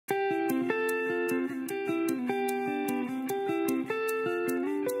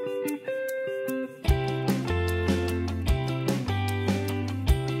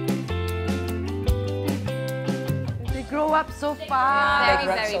grow up so fast.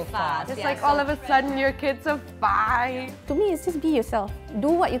 Very fast. It's like all of a sudden your kids are 5. To me, it's just be yourself. Do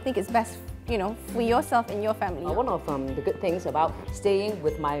what you think is best, you know, for yourself and your family. One of the good things about staying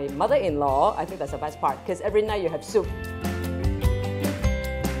with my mother-in-law, I think that's the best part, because every night you have soup.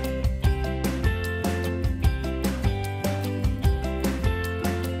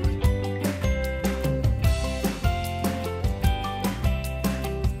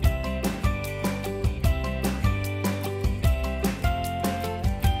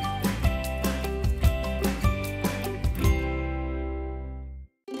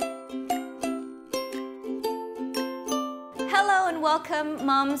 Hello and welcome,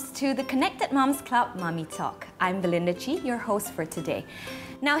 moms, to the Connected Moms Club Mommy Talk. I'm Belinda Chee, your host for today.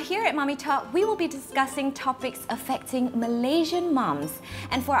 Now here at Mommy Talk, we will be discussing topics affecting Malaysian moms.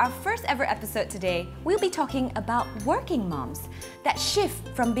 And for our first ever episode today, we'll be talking about working moms. That shift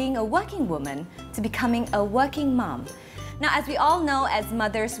from being a working woman to becoming a working mom. Now, as we all know, as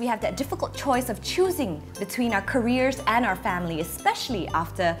mothers, we have that difficult choice of choosing between our careers and our family, especially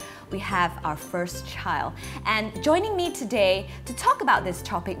after we have our first child. And joining me today to talk about this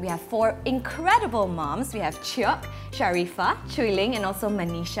topic, we have 4 incredible moms. We have Chiok, Sharifah, Chui Ling, and also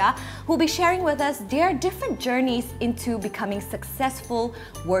Manisya, who will be sharing with us their different journeys into becoming successful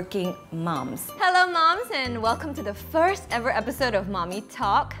working moms. Hello, moms, and welcome to the first ever episode of Mommy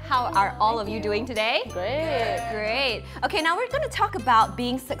Talk. How are all of you doing today? Great. Great. Okay, now we're going to talk about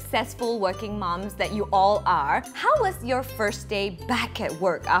being successful working moms that you all are. How was your first day back at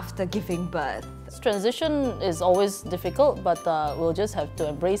work after giving birth? This transition is always difficult, but we'll just have to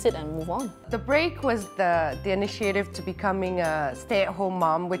embrace it and move on. The break was the initiative to becoming a stay-at-home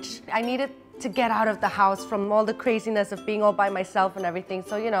mom, which I needed to get out of the house from all the craziness of being all by myself and everything.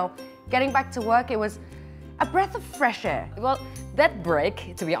 So, you know, getting back to work, it was a breath of fresh air. Well, that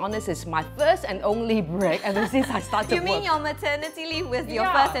break, to be honest, is my first and only break ever since I started You mean work. your maternity leave was your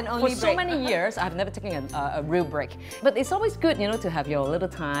first and only For so break? many years, I've never taken a real break. But it's always good, you know, to have your little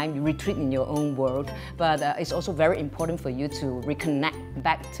time, you retreat in your own world. But it's also very important for you to reconnect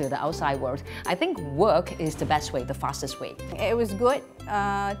back to the outside world. I think work is the best way, the fastest way. It was good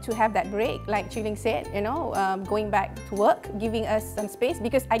to have that break, like Chui Ling said, you know, going back to work, giving us some space,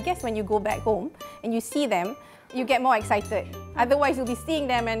 because I guess when you go back home and you see them, you get more excited. Otherwise, you'll be seeing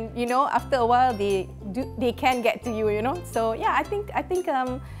them, and you know, after a while, they can get to you, you know. So yeah, I think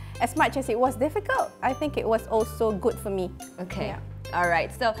as much as it was difficult, I think it was also good for me. Okay. Yeah. All right,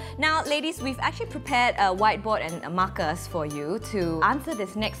 so now ladies, we've actually prepared a whiteboard and markers for you to answer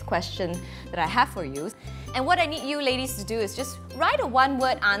this next question that I have for you. And what I need you ladies to do is just write a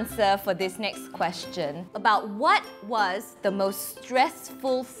one-word answer for this next question about what was the most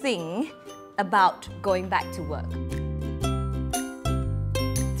stressful thing about going back to work.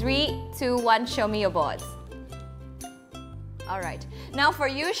 3, 2, 1, show me your boards. All right. Now for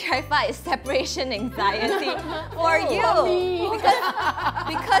you, Sharifah, is separation anxiety. For you,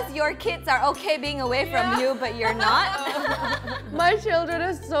 because your kids are okay being away from you, but you're not. My children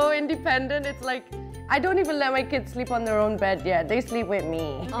are so independent. It's like, I don't even let my kids sleep on their own bed yet. They sleep with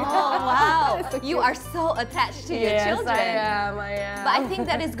me. Oh, wow. You are so attached to your children. Yes, I am. But I think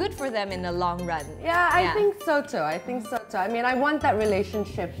that is good for them in the long run. Yeah, I think so too. I think so too. I mean, I want that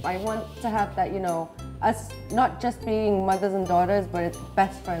relationship. I want to have that, you know, us not just being mothers and daughters, but it's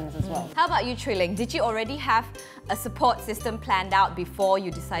best friends as well. How about you, Chui Ling? Did you already have a support system planned out before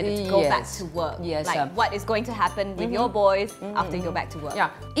you decided to go back to work? Yes. Like what is going to happen with your boys after you go back to work? Yeah,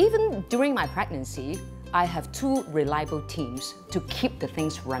 even during my pregnancy, I have 2 reliable teams to keep the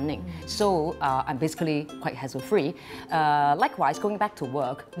things running. So I'm basically quite hassle-free. Likewise, going back to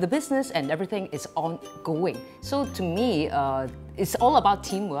work, the business and everything is ongoing. So to me, it's all about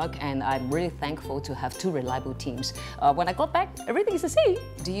teamwork, and I'm really thankful to have 2 reliable teams. When I got back, everything is the same.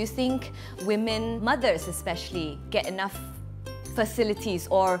 Do you think women, mothers especially, get enough facilities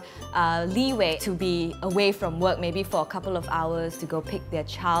or leeway to be away from work maybe for a couple of hours to go pick their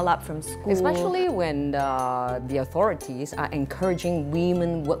child up from school? Especially when the authorities are encouraging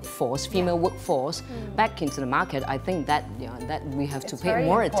women workforce, female workforce back into the market. I think that that we have to pay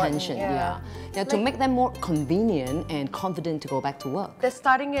more attention. To make them more convenient and confident to go back to work. They're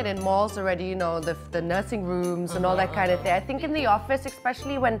starting it in malls already, you know, the nursing rooms and all that kind of thing. I think in the office,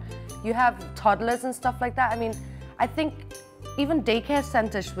 especially when you have toddlers and stuff like that, I mean, I think even daycare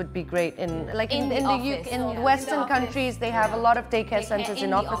centers would be great in the Western countries. They have a lot of daycare centers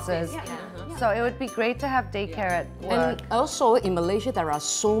in offices. So it would be great to have daycare at work. And also in Malaysia, there are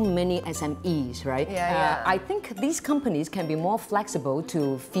so many SMEs, right? Yeah. I think these companies can be more flexible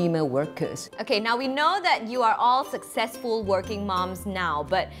to female workers. Okay, now we know that you are all successful working moms now,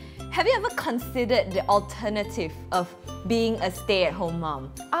 but have you ever considered the alternative of being a stay-at-home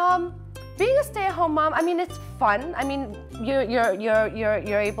mom? Being a stay-at-home mom, I mean, it's fun. I mean,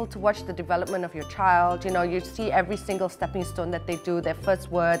 you're able to watch the development of your child. You know, you see every single stepping stone that they do, their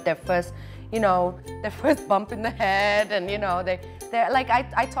first word, their first, their first bump in the head, and they're like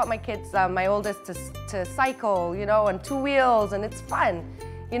I taught my kids, my oldest, to cycle, on 2 wheels, and it's fun.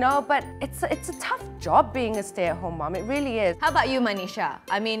 But it's a tough job being a stay-at-home mom. It really is. How about you, Manisya?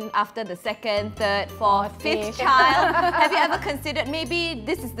 I mean, after the second, third, fourth, fifth child, have you ever considered maybe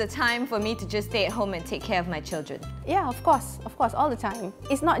this is the time for me to just stay at home and take care of my children? Yeah, of course, all the time.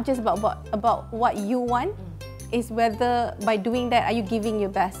 It's not just about what you want. It's whether by doing that, are you giving your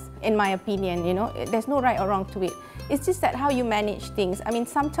best, in my opinion, There's no right or wrong to it. It's just that how you manage things. I mean,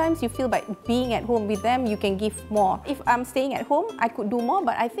 sometimes you feel like being at home with them, you can give more. If I'm staying at home, I could do more,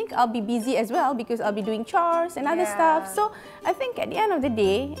 but I think I'll be busy as well because I'll be doing chores and other stuff. So I think at the end of the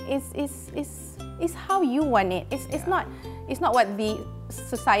day, it's how you want it. It's not what the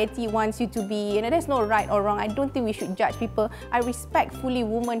society wants you to be. There's no right or wrong. I don't think we should judge people. I respect fully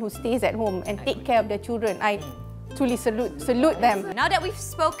women who stays at home and take care of their children. I truly salute them. Now that we've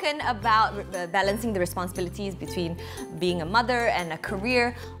spoken about balancing the responsibilities between being a mother and a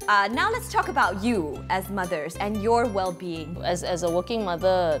career, now let's talk about you as mothers and your well-being. As a working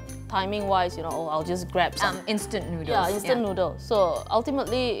mother, timing-wise, I'll just grab some instant noodles. Yeah, instant noodles. So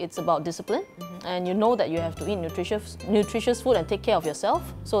ultimately, it's about discipline, and you know that you have to eat nutritious food and take care of yourself,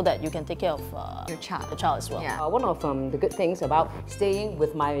 so that you can take care of your child. The child as well. Yeah. One of the good things about staying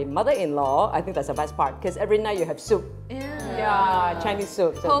with my mother-in-law, I think that's the best part, because every night you have soup. Yeah, Chinese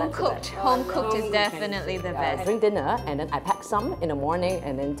soup. So Home cooked is definitely the best. I drink dinner and then I pack some in the morning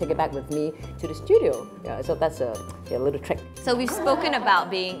and then take it back with me to the studio. Yeah, so that's a little trick. So we've spoken about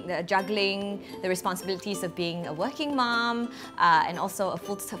being juggling the responsibilities of being a working mom, and also a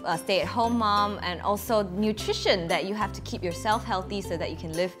full stay-at-home mom, and also nutrition, that you have to keep yourself healthy so that you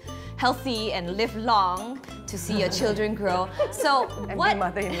can live healthy and live long to see your children grow. So And what? be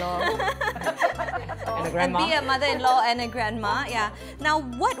mother-in-law. And a grandma. And be a mother-in-law and a grandma, yeah. Now,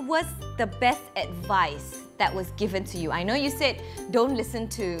 what was the best advice that was given to you? I know you said don't listen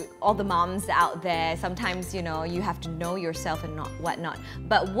to all the moms out there. Sometimes, you have to know yourself and whatnot.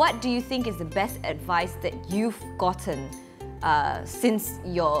 But what do you think is the best advice that you've gotten since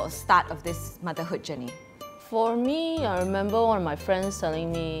your start of this motherhood journey? For me, I remember one of my friends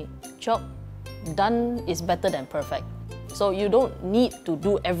telling me, Chiok, done is better than perfect. So you don't need to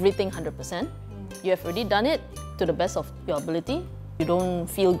do everything 100%. You have already done it to the best of your ability. You don't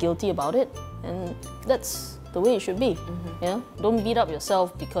feel guilty about it, and that's the way it should be. Yeah? Don't beat up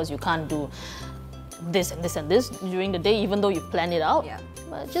yourself because you can't do this and this and this during the day, even though you've planned it out. Yeah.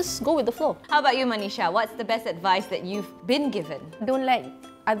 But just go with the flow. How about you, Manisya? What's the best advice that you've been given? Don't let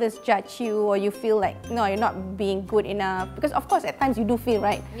others judge you, or you feel like, no, you're not being good enough. Because of course, at times you do feel,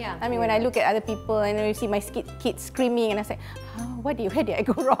 right? Yeah. I mean, when I look at other people and you see my kids screaming, and I say, oh, where did I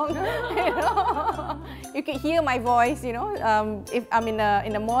go wrong? You could hear my voice, if I'm in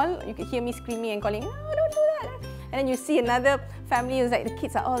a mall, you could hear me screaming and calling, no, don't do that. And then you see another family who's like, the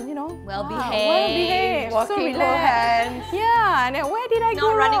kids are all, well-behaved, so walking relaxed. Yeah, and then where did I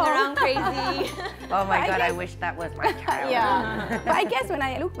go not running wrong? around crazy. Oh my I God, I guess- wish that was my child. Yeah. But I guess when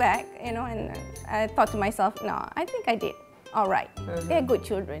I look back, and I thought to myself, no, I think I did all right. They're good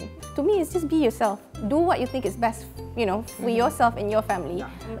children. To me, it's just be yourself. Do what you think is best, for yourself and your family.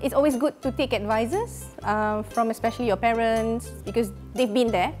 It's always good to take advices from especially your parents, because they've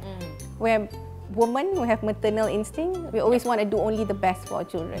been there. Where women who have maternal instinct, we always want to do only the best for our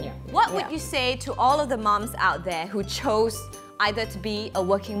children. What would you say to all of the moms out there who chose either to be a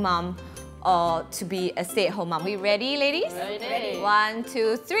working mom or to be a stay-at-home mom? We ready, ladies? Ready. 1,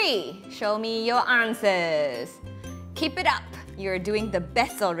 2, 3. Show me your answers. Keep it up. You're doing the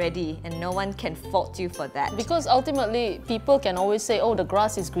best already, and no one can fault you for that. Because ultimately, people can always say, oh, the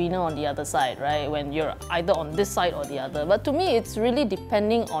grass is greener on the other side, right? When you're either on this side or the other. But to me, it's really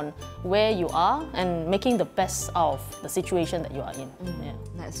depending on where you are and making the best out of the situation that you are in. Yeah.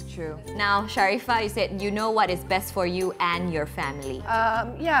 That's true. Now, Sharifah, you said you know what is best for you and your family.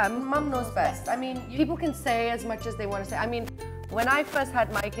 Yeah, mom knows best. I mean, people can say as much as they want to say. I mean, when I first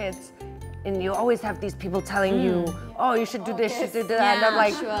had my kids, and you always have these people telling you, oh, you should do this, you should do that. And I'm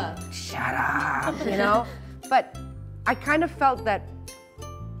like, shut up, But I kind of felt that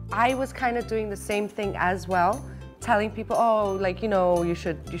I was kind of doing the same thing as well. telling people, oh, like, you know, you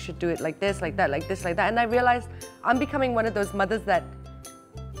should do it like this, like that, like this, like that. And I realized I'm becoming one of those mothers that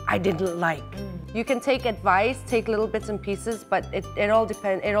I didn't like. You can take advice, take little bits and pieces, but it all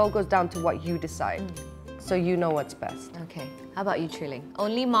depends, it all goes down to what you decide. So you know what's best. Okay. How about you, Chui Ling?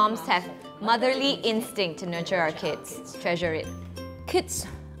 Only moms have motherly instinct to nurture our kids. Treasure it. Kids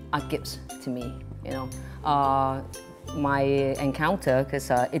are gifts to me, you know. My encounter, because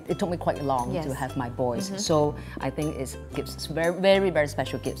it took me quite long to have my boys. So I think it's gifts, it's very, very, very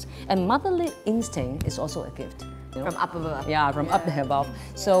special gifts. And motherly instinct is also a gift. You know? From up above. Yeah, from up above.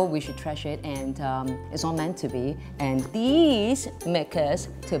 So we should treasure it, and it's all meant to be. And these make us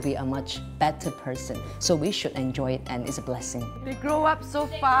to be a much better person. So we should enjoy it, and it's a blessing. They grow up so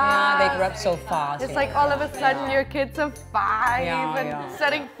fast. Yeah, they grow up so fast. It's like all of a sudden your kids are 5 and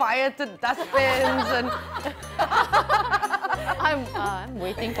setting fire to dustbins and... I'm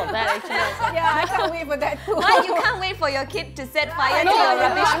waiting for that actually. Yeah, I can't wait for that too. Why you can't wait for your kid to set fire to your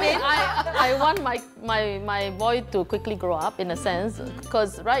rubbish bin? I want my boy to quickly grow up, in a sense,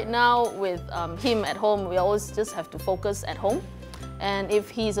 because right now with him at home, we always just have to focus at home. And if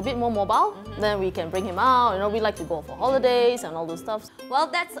he's a bit more mobile, then we can bring him out. You know, we like to go for holidays and all those stuff. Well,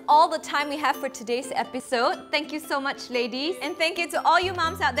 that's all the time we have for today's episode. Thank you so much, ladies. And thank you to all you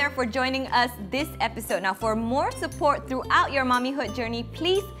moms out there for joining us this episode. Now, for more support throughout your mommyhood journey,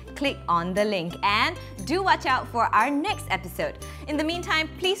 please click on the link. And do watch out for our next episode. In the meantime,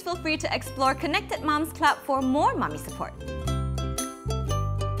 please feel free to explore Connected Moms Club for more mommy support.